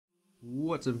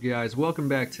What's up guys, welcome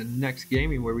back to NeXt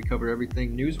Gaming, where we cover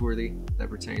everything newsworthy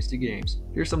that pertains to games.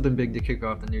 Here's something big to kick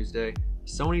off the news day.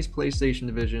 Sony's PlayStation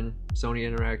division, Sony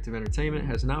Interactive Entertainment,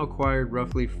 has now acquired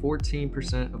roughly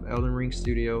 14% of Elden Ring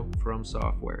Studio from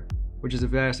Software, which is a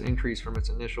vast increase from its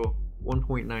initial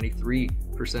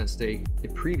 1.93% stake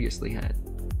it previously had.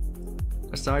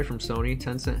 Aside from Sony,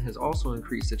 Tencent has also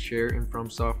increased its share in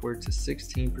From Software to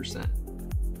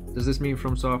 16%. Does this mean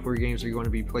From Software games are going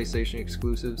to be PlayStation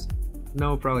exclusives?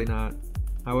 No, probably not.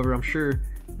 However, I'm sure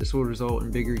this will result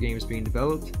in bigger games being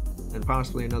developed, and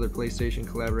possibly another PlayStation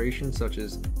collaboration such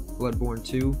as Bloodborne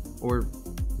 2, or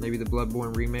maybe the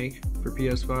Bloodborne remake for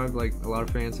PS5, like a lot of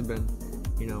fans have been,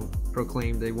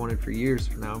 proclaimed they wanted for years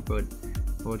from now, but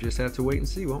we'll just have to wait and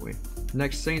see, won't we?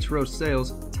 Next, Saints Row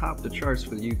sales topped the charts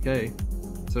for the UK.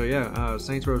 So yeah,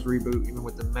 Saints Row's reboot, even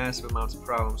with the massive amounts of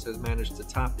problems, has managed to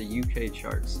top the UK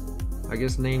charts. I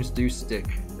guess names do stick,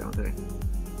 don't they?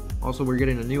 Also, we're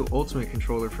getting a new Ultimate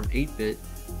controller from 8-Bit,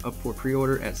 up for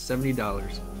pre-order at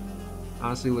 $70.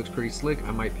 Honestly, looks pretty slick. I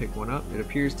might pick one up. It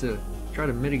appears to try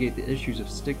to mitigate the issues of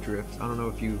stick drift. I don't know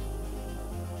if you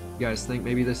guys think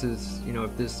maybe this is,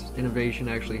 if this innovation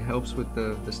actually helps with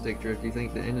the stick drift. Do you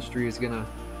think the industry is gonna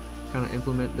kind of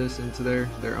implement this into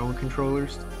their own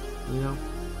controllers?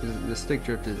 Because the stick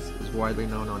drift is widely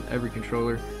known on every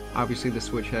controller. Obviously, the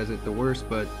Switch has it the worst,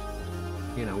 but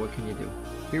what can you do?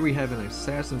 Here we have an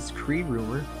Assassin's Creed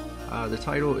rumor. The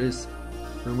title is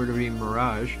rumored to be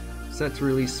Mirage, set to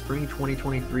release spring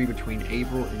 2023 between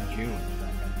April and June.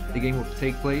 The game will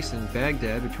take place in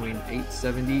Baghdad between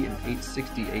 870 and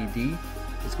 860 AD.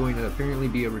 It's going to apparently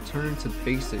be a return to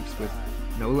basics with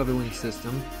no leveling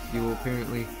system. You will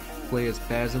apparently play as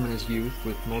Basim in his youth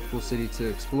with multiple cities to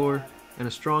explore, and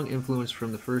a strong influence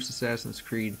from the first Assassin's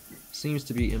Creed seems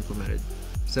to be implemented.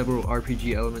 Several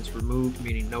RPG elements removed,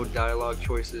 meaning no dialogue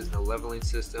choices, no leveling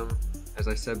system, as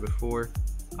I said before.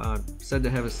 Said to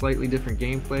have a slightly different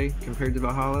gameplay compared to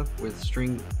Valhalla, with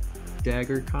string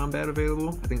dagger combat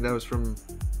available. I think that was from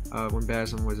when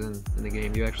Basim was in the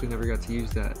game. You actually never got to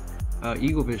use that.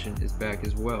 Eagle Vision is back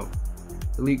as well.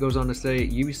 The leak goes on to say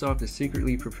Ubisoft is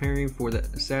secretly preparing for the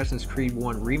Assassin's Creed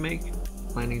 1 remake,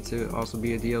 planning to also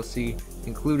be a DLC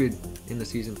included in the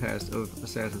season pass of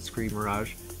Assassin's Creed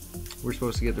Mirage. We're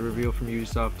supposed to get the reveal from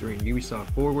Ubisoft during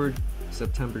Ubisoft Forward,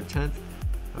 September 10th.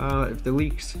 If the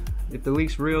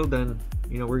leak's real, then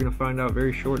we're gonna find out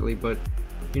very shortly. But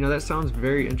that sounds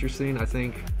very interesting. I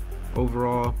think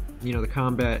overall, the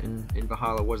combat in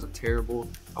Valhalla wasn't terrible.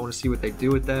 I want to see what they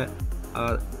do with that.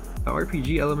 The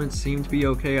RPG elements seem to be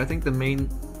okay. I think the main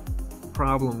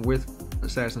problem with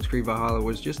Assassin's Creed Valhalla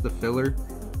was just the filler,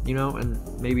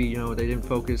 and maybe they didn't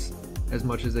focus as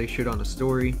much as they should on the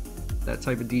story, that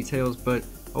type of details. But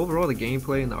overall, the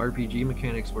gameplay and the RPG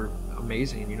mechanics were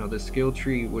amazing. The skill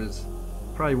tree was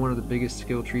probably one of the biggest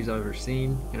skill trees I've ever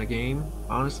seen in a game,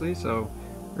 honestly. So,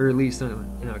 or at least in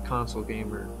a console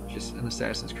game, or just an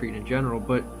Assassin's Creed in general.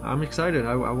 But I'm excited.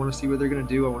 I want to see what they're gonna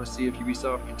do. I want to see if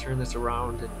Ubisoft can turn this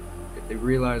around, and if they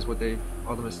realize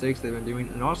all the mistakes they've been doing.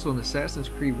 And also, an Assassin's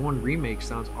Creed 1 remake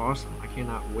sounds awesome. I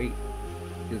cannot wait,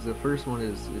 because the first one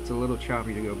it's a little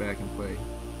choppy to go back and play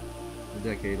a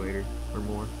decade later or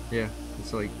more. Yeah,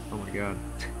 it's like, oh my god.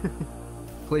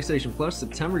 PlayStation Plus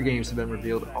September games have been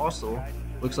revealed. Also,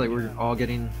 looks like we're all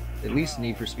getting at least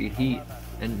Need for Speed Heat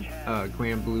and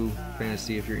Grand Blue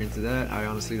Fantasy, if you're into that. I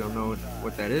honestly don't know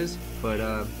what that is, but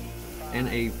and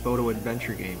a photo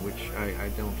adventure game, which I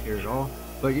don't care at all.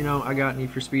 But I got Need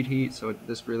for Speed Heat, so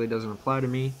this really doesn't apply to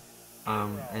me.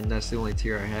 And that's the only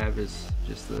tier I have, is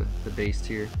just the base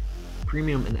tier.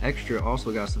 Premium and Extra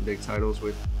also got some big titles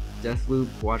with Deathloop,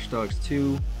 Watch Dogs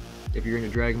 2. If you're into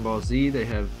Dragon Ball Z, they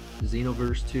have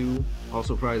Xenoverse 2.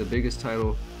 Also, probably the biggest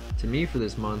title to me for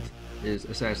this month is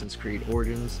Assassin's Creed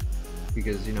Origins,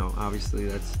 because obviously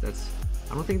that's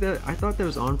I don't think that, I thought that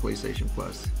was on PlayStation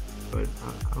Plus, but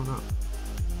I don't know.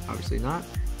 Obviously not.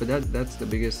 But that's the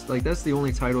biggest, that's the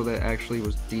only title that actually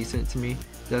was decent to me.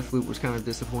 Deathloop was kind of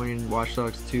disappointing. Watch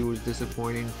Dogs 2 was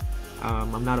disappointing.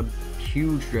 I'm not a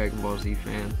huge Dragon Ball Z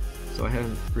fan, so I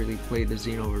haven't really played the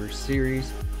Xenoverse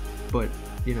series, but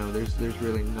there's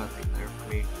really nothing there for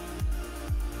me.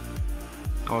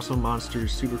 Also,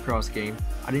 Monsters Supercross game.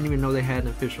 I didn't even know they had an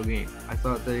official game. I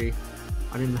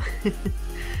didn't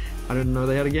I didn't know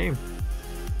they had a game.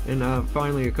 And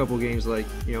finally, a couple games like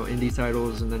indie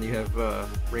titles, and then you have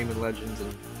Rayman Legends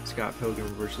and Scott Pilgrim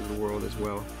vs. the World as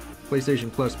well.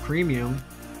 PlayStation Plus Premium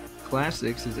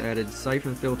Classics has added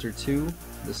Siphon Filter 2,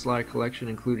 the Sly Collection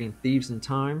including Thieves in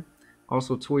Time,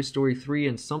 also Toy Story 3,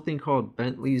 and something called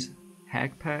Bentley's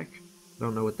Hack Pack.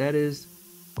 Don't know what that is.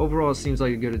 Overall, it seems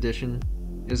like a good addition.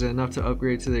 Is it enough to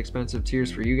upgrade to the expensive tiers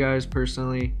for you guys?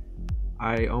 Personally,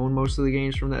 I own most of the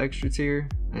games from the extra tier,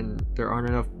 and there aren't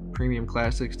enough premium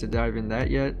classics to dive in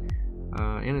that yet,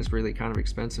 and it's really kind of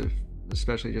expensive,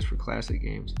 especially just for classic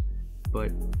games.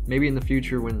 But maybe in the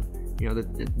future, when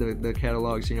the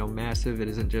catalog's massive, it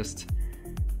isn't just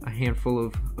a handful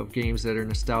of games that are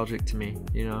nostalgic to me,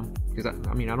 because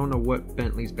I mean, I don't know what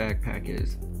Bentley's backpack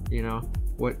is,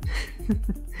 what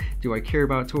do I care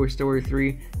about Toy Story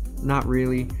 3? Not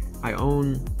really. I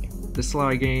own the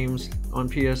Sly games on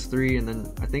PS3, and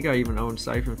then I think I even own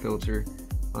Siphon Filter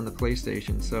on the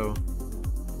PlayStation, so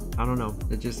I don't know,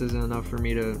 it just isn't enough for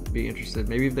me to be interested.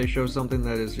 Maybe if they show something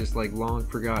that is just like long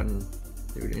forgotten,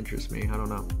 it would interest me. I don't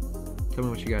know. Tell me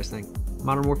what you guys think.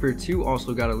 Modern Warfare 2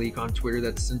 also got a leak on Twitter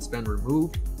that's since been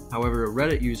removed. However, a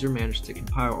Reddit user managed to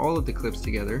compile all of the clips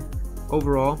together.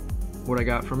 Overall, what I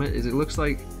got from it is it looks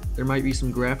like there might be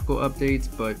some graphical updates,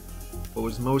 but what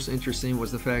was most interesting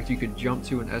was the fact you could jump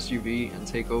to an SUV and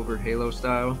take over Halo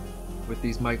style with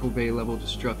these Michael Bay level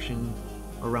destruction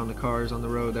around the cars on the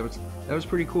road. That was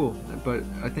pretty cool. But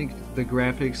I think the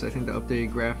graphics, the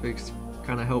updated graphics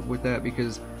kind of help with that,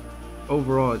 because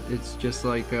overall it's just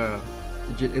like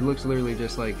it looks literally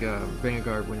just like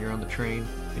Vanguard when you're on the train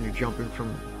and you're jumping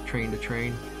from train to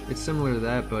train. It's similar to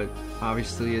that, but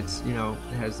obviously it's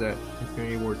it has that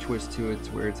Infinity War twist to it,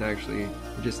 where it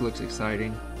just looks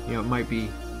exciting. It might be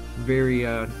very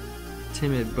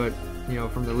timid, but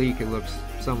from the leak it looks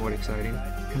somewhat exciting.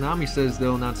 Konami says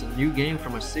they'll announce a new game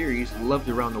from a series loved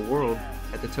around the world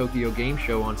at the Tokyo Game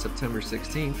Show on September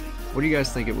 16th. What do you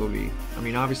guys think it will be? I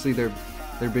mean, obviously their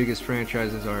biggest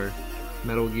franchises are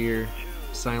Metal Gear,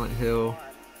 Silent Hill,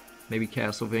 maybe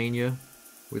Castlevania,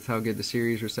 with how good the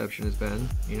series reception has been,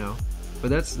 But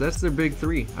that's their big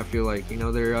three, I feel like.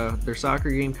 Their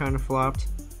soccer game kind of flopped,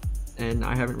 and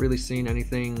I haven't really seen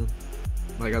anything.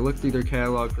 Like, I looked through their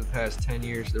catalog for the past 10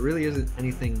 years, there really isn't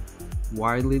anything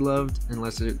widely loved,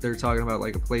 unless they're talking about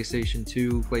like a PlayStation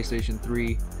 2, PlayStation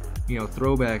 3,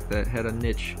 throwback that had a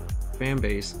niche fan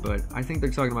base. But I think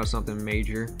they're talking about something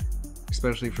major,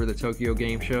 especially for the Tokyo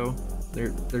Game Show.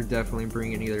 They're definitely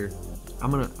bringing either,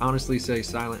 I'm gonna honestly say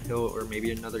Silent Hill, or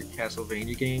maybe another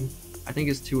Castlevania game. I think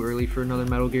it's too early for another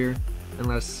Metal Gear,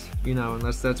 unless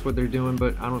that's what they're doing,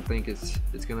 but I don't think it's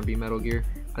gonna be Metal Gear.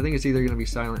 I think it's either gonna be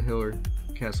Silent Hill or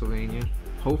Castlevania.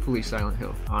 Hopefully Silent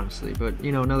Hill, honestly, but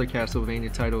another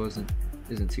Castlevania title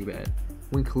isn't too bad.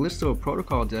 When Callisto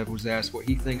Protocol dev was asked what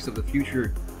he thinks of the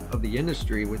future of the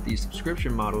industry with these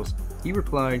subscription models, he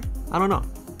replied, "I don't know.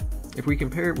 If we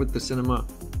compare it with the cinema,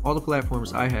 all the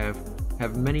platforms I have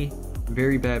many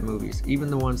very bad movies, even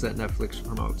the ones that Netflix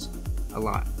promotes a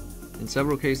lot. In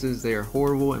several cases they are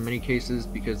horrible, in many cases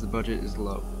because the budget is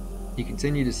low." He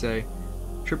continued to say,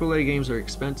 "AAA games are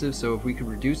expensive, so if we could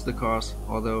reduce the cost,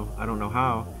 although I don't know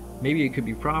how, maybe it could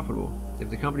be profitable. If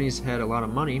the companies had a lot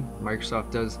of money,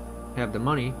 Microsoft does have the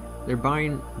money, they're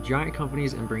buying giant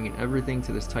companies and bringing everything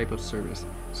to this type of service.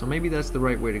 So maybe that's the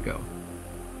right way to go."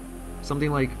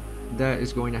 Something like that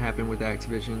is going to happen with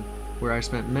Activision, where I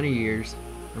spent many years,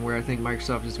 and where I think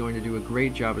Microsoft is going to do a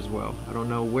great job as well. I don't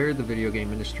know where the video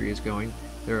game industry is going.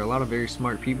 There are a lot of very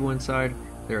smart people inside.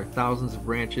 There are thousands of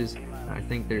branches. I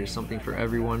think there's something for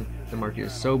everyone. The market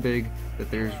is so big that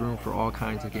there's room for all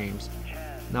kinds of games.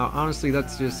 Now, honestly,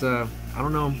 that's just, I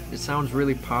don't know, it sounds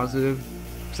really positive,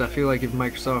 because I feel like if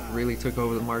Microsoft really took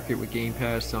over the market with Game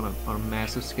Pass on a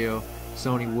massive scale,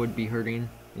 Sony would be hurting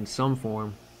in some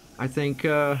form. I think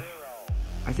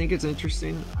it's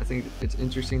interesting. I think it's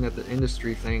interesting that the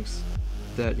industry thinks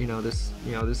that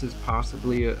this is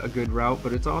possibly a good route,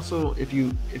 but it's also, if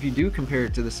you do compare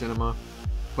it to the cinema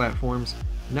platforms,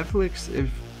 Netflix,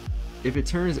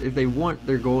 if they want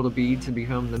their goal to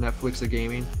become the Netflix of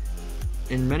gaming,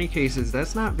 in many cases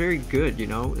that's not very good.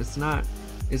 It's not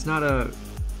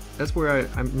that's where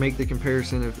I make the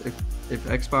comparison. If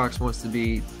Xbox wants to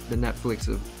be the Netflix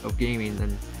of gaming,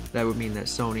 then that would mean that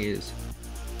Sony is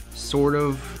sort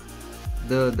of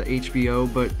the HBO,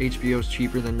 but HBO's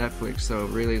cheaper than Netflix, so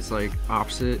really it's like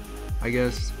opposite, I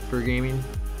guess, for gaming.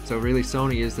 So really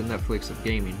Sony is the Netflix of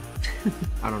gaming.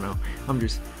 I don't know, I'm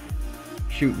just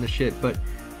shooting the shit, but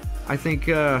I think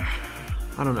I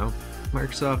don't know,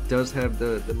 Microsoft does have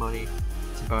the money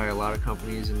to buy a lot of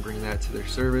companies and bring that to their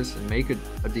service and make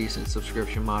a decent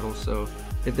subscription model. So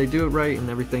if they do it right and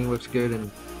everything looks good,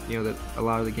 and that a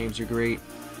lot of the games are great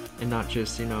and not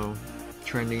just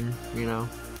trending,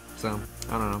 so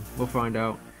I don't know, we'll find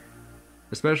out,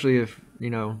 especially if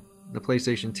the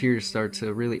PlayStation tiers start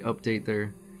to really update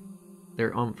their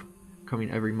oomph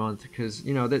coming every month, because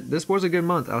this was a good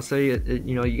month. I'll say it.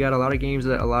 You got a lot of games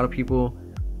that a lot of people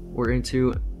were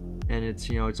into, and it's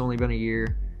it's only been a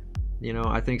year, You know,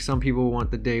 I think some people want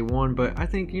the day one, but I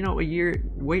think, you know,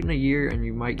 waiting a year and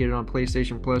you might get it on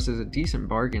PlayStation Plus is a decent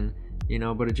bargain, you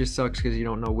know, but it just sucks because you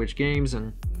don't know which games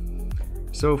and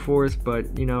so forth.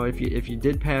 But, you know, if you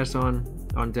did pass on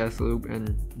Deathloop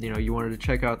and, you know, you wanted to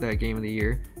check out that Game of the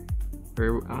Year,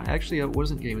 or actually it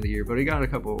wasn't Game of the Year, but it got a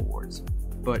couple of awards.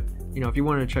 But, you know, if you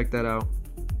wanted to check that out,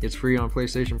 it's free on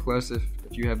PlayStation Plus if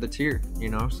you have the tier, you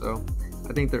know, so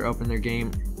I think they're upping their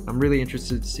game. I'm really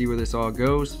interested to see where this all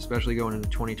goes, especially going into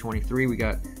 2023. We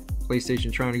got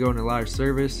PlayStation trying to go into live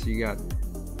service. You got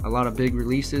a lot of big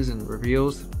releases and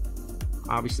reveals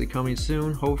obviously coming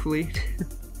soon, hopefully.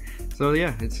 So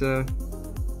yeah, it's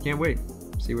can't wait.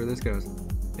 See where this goes.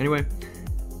 Anyway,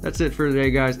 that's it for today,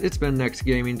 guys. It's been NeXt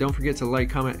Gaming. Don't forget to like,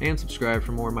 comment, and subscribe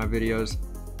for more of my videos.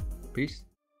 Peace.